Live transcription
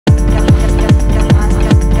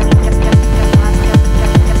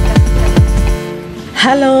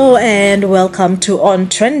Hello and welcome to On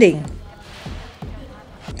Trending.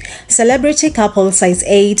 Celebrity couple Size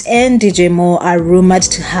 8 and DJ Mo are rumored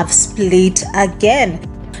to have split again.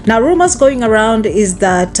 Now, rumors going around is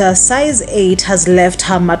that Size 8 has left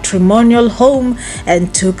her matrimonial home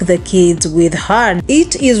and took the kids with her.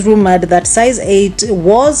 It is rumored that Size 8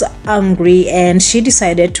 was angry and she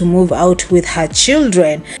decided to move out with her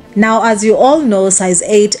children. Now, as you all know, Size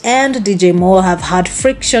 8 and DJ Mo have had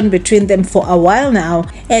friction between them for a while now,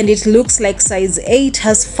 and it looks like Size 8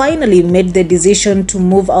 has finally made the decision to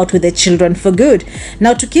move out with the children for good.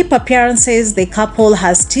 Now, to keep appearances, the couple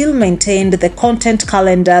has still maintained the content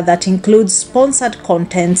calendar that includes sponsored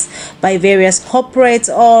contents by various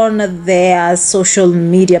corporates on their social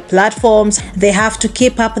media platforms. They have to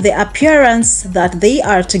keep up the appearance that they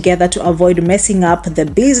are together to avoid messing up the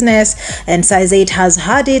business, and Size 8 has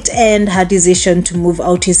had it, and her decision to move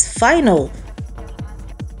out is final.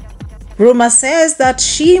 Rumor says that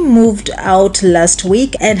she moved out last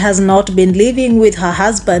week and has not been living with her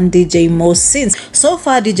husband DJ Mo since. So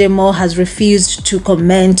far, DJ Mo has refused to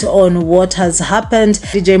comment on what has happened.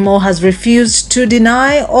 DJ Mo has refused to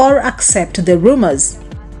deny or accept the rumors.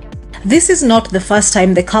 This is not the first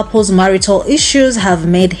time the couple's marital issues have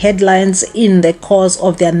made headlines in the course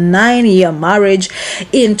of their 9-year marriage.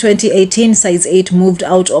 In 2018, Size 8 moved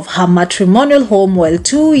out of her matrimonial home, while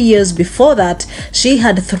 2 years before that, she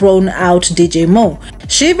had thrown out DJ Mo.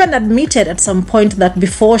 She even admitted at some point that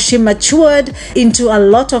before she matured into a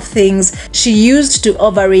lot of things, she used to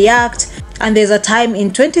overreact. And there's a time in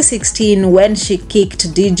 2016 when she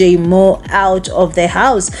kicked DJ Mo out of the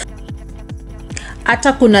house.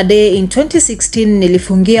 Hata kuna day in 2016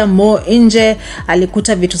 nilifungia Mo nje,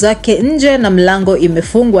 alikuta vitu zake nje na mlango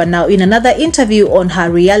imefungwa. Now, in another interview on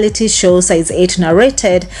her reality show, Size 8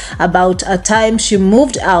 narrated about a time she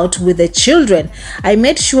moved out with the children. I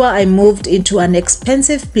made sure I moved into an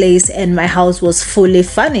expensive place and my house was fully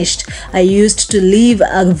furnished. I used to live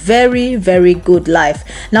a very good life.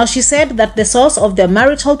 Now, she said that the source of their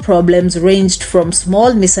marital problems ranged from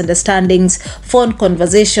small misunderstandings, phone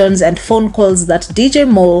conversations, and phone calls that DJ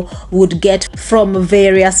Mo would get from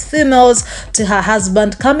various females to her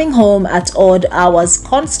husband coming home at odd hours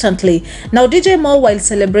constantly. Now, DJ Mo, while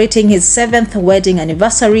celebrating his 7th wedding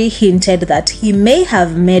anniversary, hinted that he may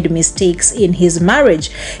have made mistakes in his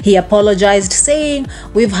marriage. He apologized, saying,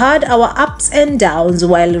 "We've had our ups and downs.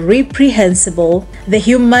 While reprehensible, the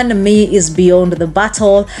human me is beyond the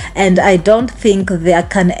battle, and I don't think there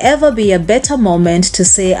can ever be a better moment to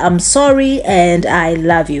say I'm sorry and I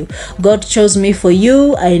love you. God chose me for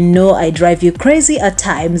you. I know I drive you crazy at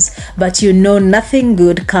times, but you know nothing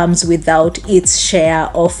good comes without its share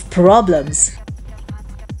of problems."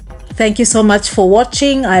 Thank you so much for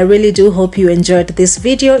watching. I really do hope you enjoyed this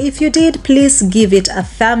video. If you did, please give it a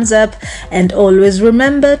thumbs up and always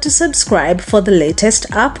remember to subscribe for the latest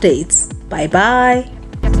updates. Bye bye.